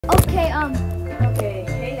Okay, Okay,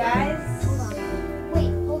 hey guys.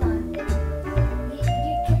 hold on.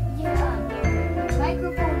 Your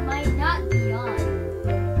microphone might not be on.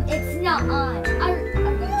 It's not on.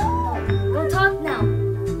 No. Go talk now.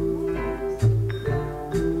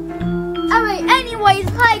 Alright, anyways,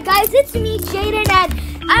 hi guys, it's me, Jaden, and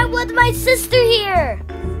I'm with my sister here.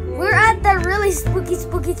 We're at the really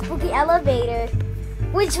spooky elevator,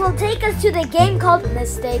 which will take us to the game called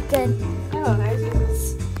Mistaken. Hello guys, this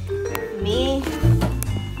is me,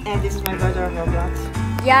 and this is my brother on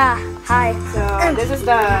Roblox. Yeah, hi. So this is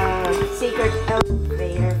the secret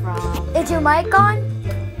elevator from Is your mic on?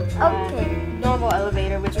 Okay. normal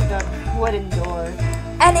elevator, which is the wooden door.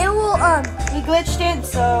 And it will, We glitched in,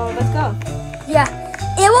 so let's go. yeah,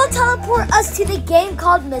 it will teleport us to the game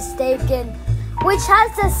called Mistaken, which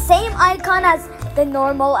has the same icon as the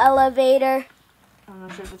normal elevator. I'm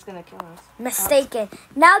not sure if it's gonna kill us. Mistaken.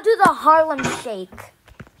 Now do the Harlem Shake.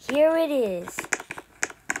 Here it is.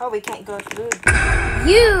 Oh, we can't go through.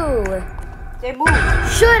 You They moved.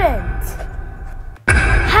 shouldn't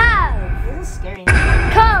have This is scary.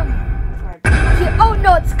 come here. Oh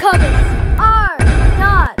no, it's coming. Are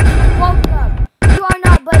not welcome. You are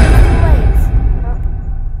not, but it's too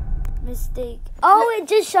late. Mistake. Oh, it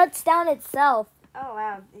just shuts down itself. Oh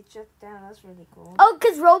wow, it shut down. That's really cool. Oh,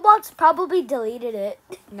 because Roblox probably deleted it.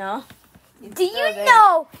 No. Do you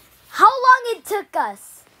know how long it took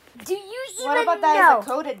us? Do you even What about know? that is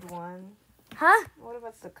the coded one? Huh? What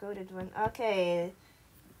about the coded one? Okay.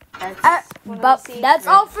 That's one of the But that's secrets.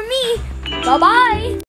 all for me. Bye-bye.